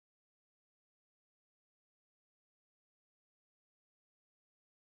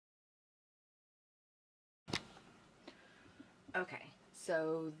Okay,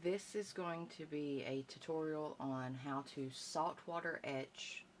 so this is going to be a tutorial on how to saltwater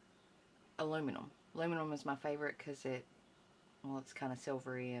etch aluminum. Aluminum is my favorite because it's kind of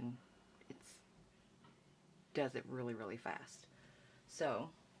silvery and it's does it really fast. So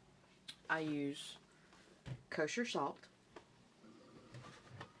I use kosher salt,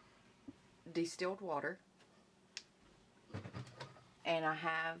 distilled water, and I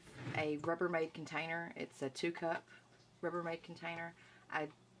have a Rubbermaid container. It's a 2-cup Rubbermaid container. I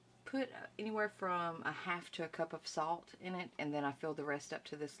put anywhere from a half to a cup of salt in it, and then I fill the rest up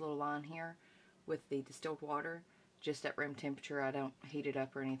to this little line here with the distilled water, just at room temperature. I don't heat it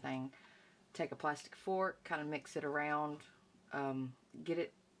up or anything. Take a plastic fork, kind of mix it around, get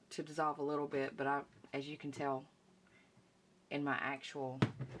it to dissolve a little bit, but as you can tell in my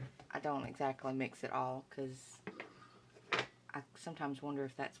I don't exactly mix it all, because I sometimes wonder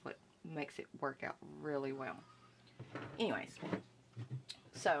if that's what makes it work out really well. Anyways,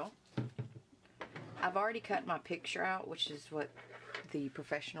 so I've already cut my picture out, which is what the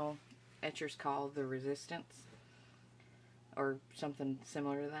professional etchers call the resistance, or something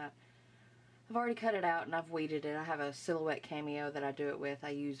similar to that. I've already cut it out and I've weeded it. I have a Silhouette Cameo that I do it with. I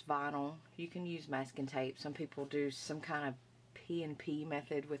use vinyl. You can use masking tape. Some people do some kind of P&P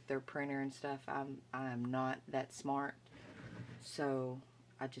method with their printer and stuff. I'm not that smart, so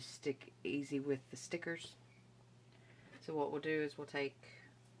I just stick easy with the stickers. So what we'll do is we'll take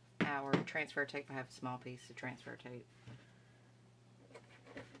our transfer tape. I have a small piece of transfer tape.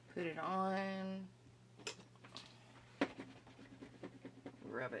 Put it on.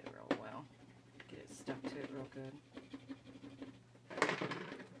 Rub it real well. Get it stuck to it real good.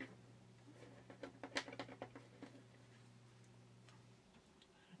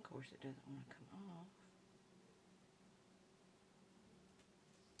 Of course it doesn't want to come off.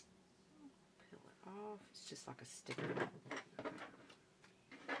 Peel it off. It's just like a sticker.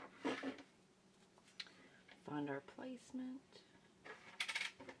 Find our placement.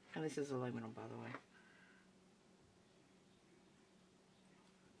 And this is aluminum, by the way.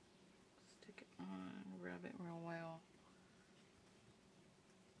 Stick it on, rub it real well.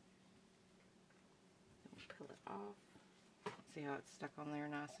 Then we'll peel it off. See how it's stuck on there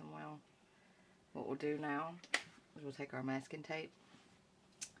nice and well. What we'll do now is we'll take our masking tape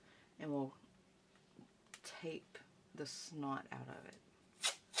and we'll tape the snot out of it,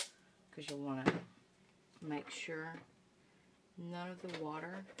 because you'll want to make sure none of the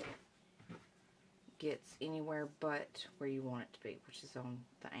water gets anywhere but where you want it to be, which is on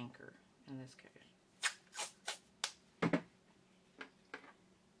the anchor in this case.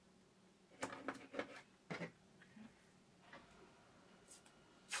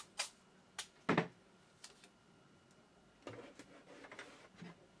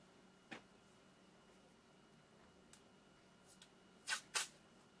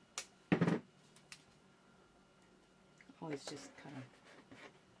 Always just kind of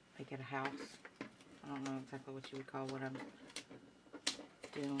make it a house. I don't know exactly what you would call what I'm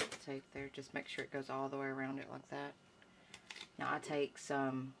doing with the tape there. Just make sure it goes all the way around it like that. Now I take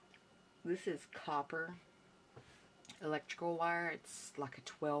some, this is copper electrical wire. It's like a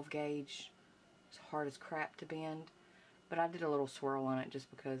 12 gauge. It's hard as crap to bend. But I did a little swirl on it just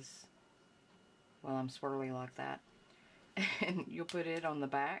because, well, I'm swirly like that. And you'll put it on the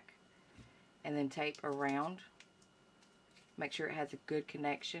back and then tape around. Make sure it has a good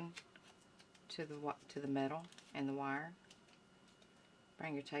connection to the metal and the wire.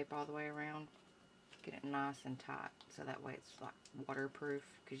 Bring your tape all the way around. Get it nice and tight so that way it's like waterproof,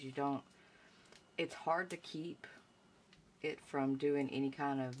 because it's hard to keep it from doing any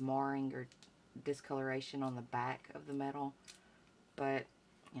kind of marring or discoloration on the back of the metal. But,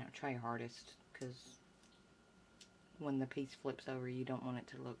 you know, try your hardest, because when the piece flips over you don't want it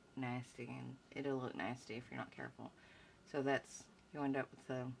to look nasty, and it'll look nasty if you're not careful. So you'll end up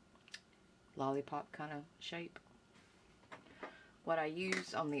with a lollipop kind of shape. What I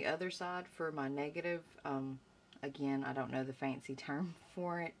use on the other side for my negative, again, I don't know the fancy term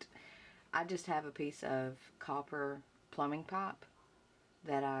for it. I just have a piece of copper plumbing pipe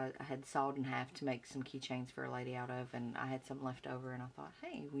that I had sawed in half to make some keychains for a lady out of, and I had some left over, and I thought,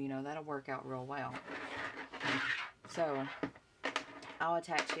 hey, well, you know, that'll work out real well. So I'll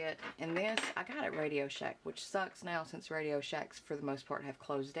attach it. And this, I got at Radio Shack, which sucks now since Radio Shacks for the most part have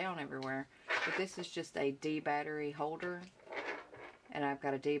closed down everywhere. But this is just a D battery holder. And I've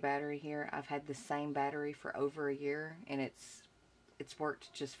got a D battery here. I've had the same battery for over a year, and it's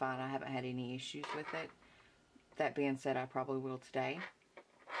worked just fine. I haven't had any issues with it. That being said, I probably will today.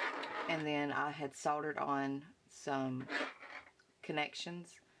 And then I had soldered on some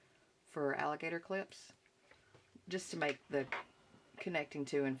connections for alligator clips. just to make the connecting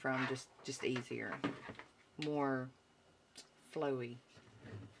to and from just easier, more flowy.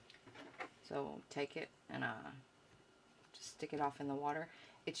 So take it and just stick it off in the water.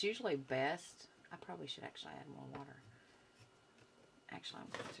 It's usually best. I probably should actually add more water. Actually,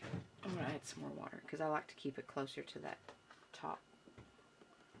 I'm going to add some more water because I like to keep it closer to that top.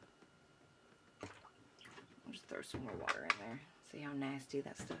 I'll just throw some more water in there. See how nasty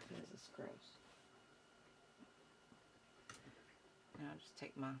that stuff is. It's gross. And I'll just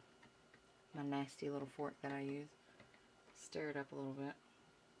take my nasty little fork that I use, stir it up a little bit.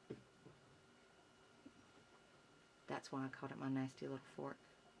 That's why I called it my nasty little fork.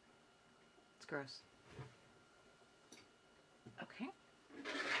 It's gross. Okay.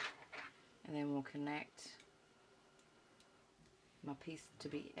 And then we'll connect my piece to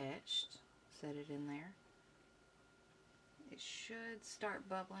be etched. Set it in there. It should start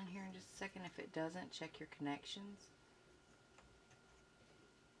bubbling here in just a second. If it doesn't, check your connections.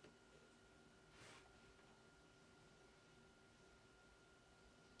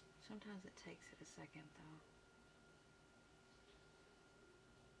 Sometimes it takes it a second though.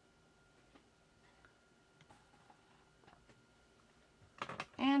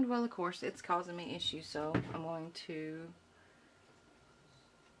 And well, of course, it's causing me issues, so I'm going to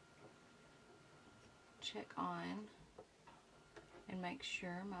check on and make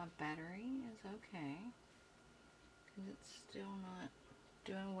sure my battery is okay, because it's still not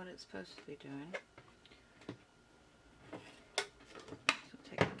doing what it's supposed to be doing. So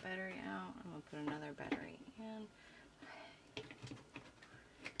take the battery out. I'm going to put another battery in.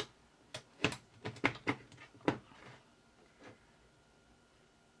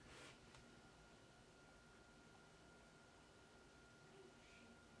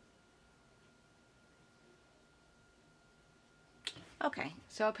 Okay,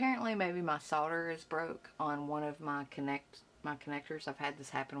 so apparently maybe my solder is broke on one of my connectors. I've had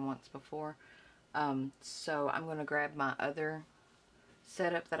this happen once before. So I'm going to grab my other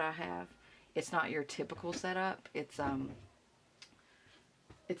setup that I have. It's not your typical setup. It's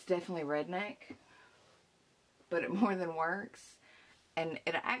definitely redneck, but it more than works. And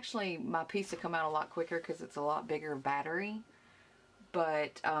it actually, my piece will come out a lot quicker because it's a lot bigger battery.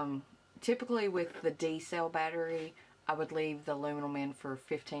 But typically with the D cell battery, I would leave the aluminum in for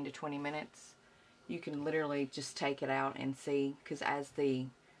 15 to 20 minutes. You can literally just take it out and see, because as the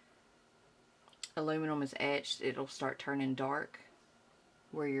aluminum is etched, it'll start turning dark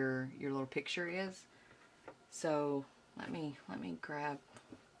where your little picture is. So let me grab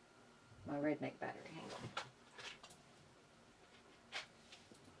my redneck battery. Hang on.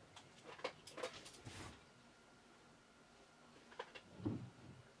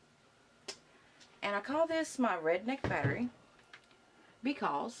 And I call this my redneck battery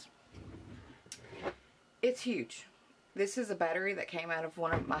because it's huge. This is a battery that came out of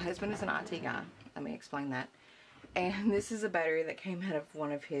my husband is an IT guy. Let me explain that. And this is a battery that came out of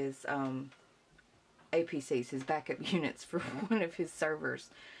one of his APCs, his backup units for one of his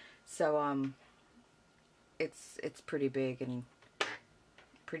servers. So it's pretty big and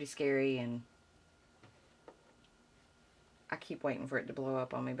pretty scary, and I keep waiting for it to blow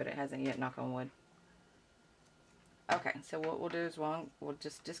up on me, but it hasn't yet, knock on wood. Okay, so what we'll do is we'll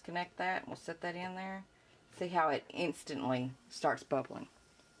just disconnect that. We'll set that in there. See how it instantly starts bubbling.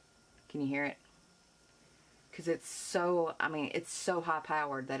 Can you hear it? Because it's so, I mean, it's so high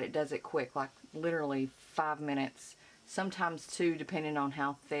powered that it does it quick, like literally 5 minutes, sometimes 2, depending on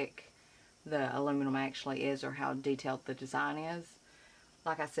how thick the aluminum actually is or how detailed the design is.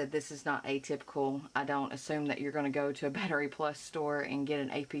 Like I said, this is not atypical. I don't assume that you're going to go to a Battery Plus store and get an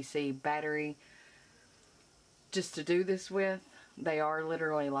APC battery just to do this with. They are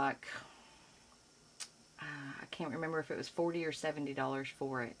literally like, I can't remember if it was $40 or $70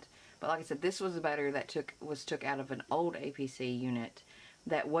 for it. But like I said, this was a battery that was took out of an old APC unit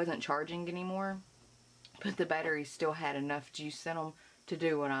that wasn't charging anymore, but the battery still had enough juice in them to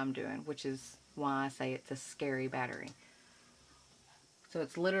do what I'm doing, which is why I say it's a scary battery. So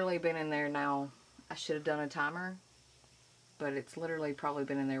it's literally been in there now. I should have done a timer, but it's literally probably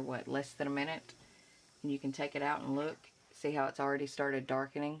been in there, what, less than a minute? And you can take it out and look. See how it's already started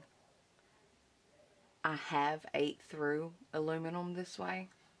darkening? I have ate through aluminum this way.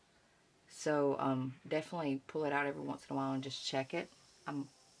 So definitely pull it out every once in a while and just check it.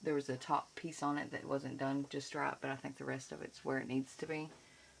 There was a top piece on it that wasn't done just right, but I think the rest of it's where it needs to be.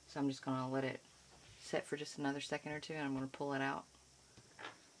 So I'm just going to let it set for just another second or two, and I'm going to pull it out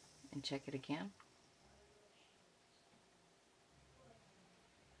and check it again.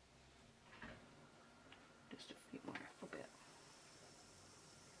 Just a few more, a bit.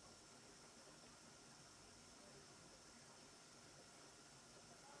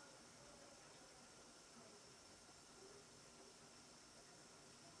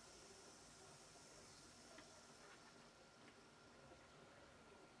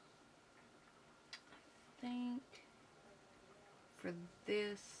 think for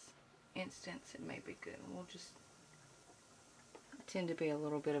this instance it may be good. We'll just, I tend to be a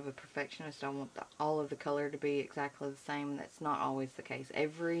little bit of a perfectionist. I want all of the color to be exactly the same. That's not always the case.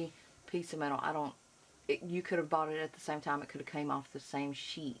 Every piece of metal, you could have bought it at the same time. It could have came off the same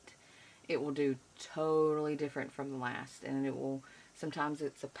sheet. It will do totally different from the last, and it will, sometimes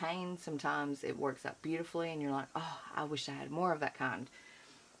it's a pain, sometimes it works out beautifully and you're like, oh, I wish I had more of that kind.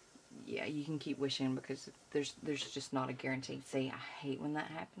 Yeah, you can keep wishing because there's just not a guarantee. See, I hate when that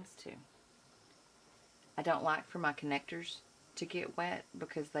happens too. I don't like for my connectors to get wet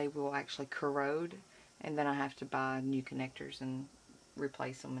because they will actually corrode, and then I have to buy new connectors and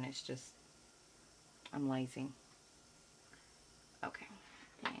replace them, and it's just, I'm lazy. Okay,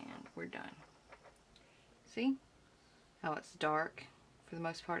 and we're done. See how it's dark for the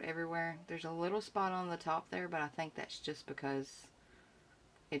most part everywhere? There's a little spot on the top there, but I think that's just because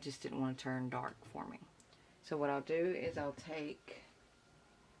it just didn't want to turn dark for me. So what I'll do is I'll take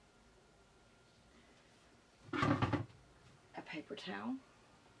a paper towel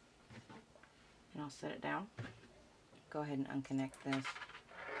and I'll set it down. Go ahead and unconnect this.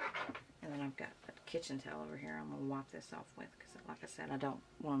 And then I've got a kitchen towel over here I'm going to wipe this off with because, like I said, I don't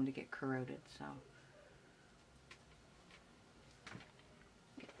want them to get corroded. So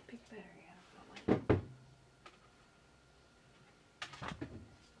get the big battery out of my way.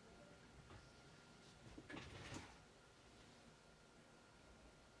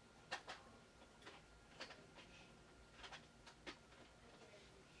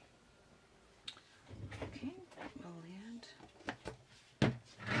 Okay, my lid.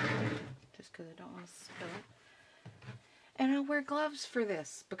 Just because I don't want to spill it. And I wear gloves for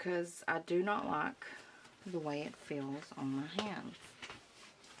this because I do not like the way it feels on my hands.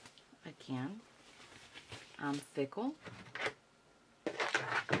 Again, I'm fickle.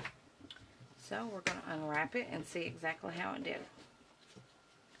 So we're going to unwrap it and see exactly how it did.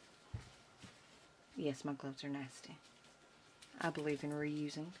 Yes, my gloves are nasty. I believe in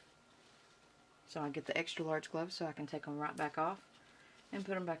reusing. So I get the extra large gloves so I can take them right back off and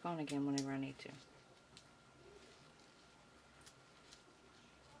put them back on again whenever I need to.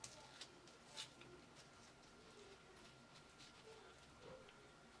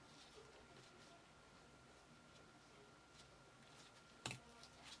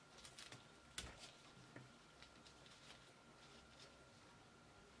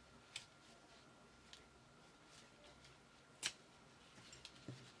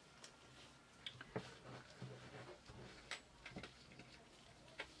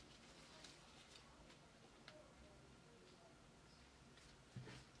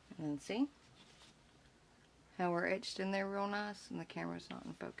 And see how we're etched in there real nice and the camera's not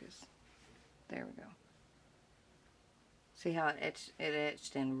in focus. There we go. See how it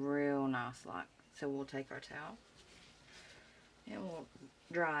etched in real nice like. So we'll take our towel and we'll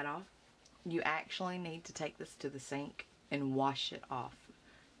dry it off. You actually need to take this to the sink and wash it off,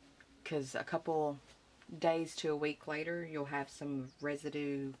 because a couple days to a week later you'll have some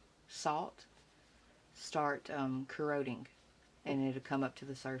residue salt start corroding, and it'll come up to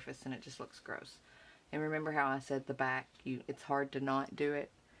the surface and it just looks gross. And remember how I said the back, it's hard to not do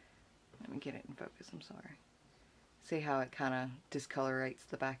it. Let me get it in focus, I'm sorry. See how it kind of discolorates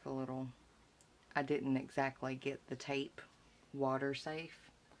the back a little. I didn't exactly get the tape water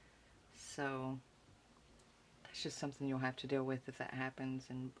safe, so that's just something you'll have to deal with if that happens.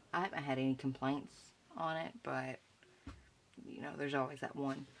 And I haven't had any complaints on it, but you know, there's always that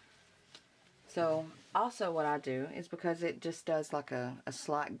one. So also what I do is, because it just does like a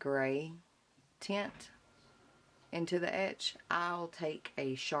slight gray tint into the etch, I'll take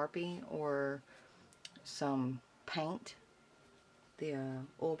a Sharpie or some paint, the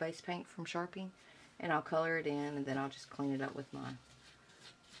oil-based paint from Sharpie, and I'll color it in, and then I'll just clean it up with my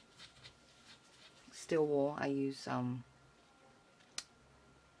steel wool. I use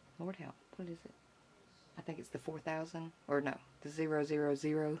Lord help, what is it? I think it's the 4000, or no, the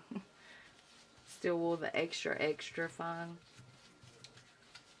 000 steel wool, the extra fine.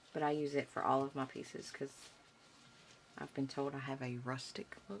 But I use it for all of my pieces because I've been told I have a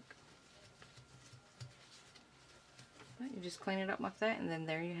rustic look. But you just clean it up like that, and then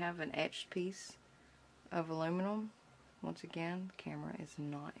there you have an etched piece of aluminum. Once again, the camera is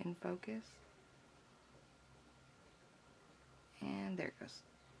not in focus. And there it goes.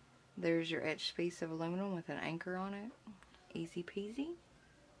 There's your etched piece of aluminum with an anchor on it. Easy peasy.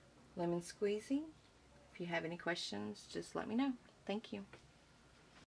 Lemon squeezy. If you have any questions, just let me know. Thank you.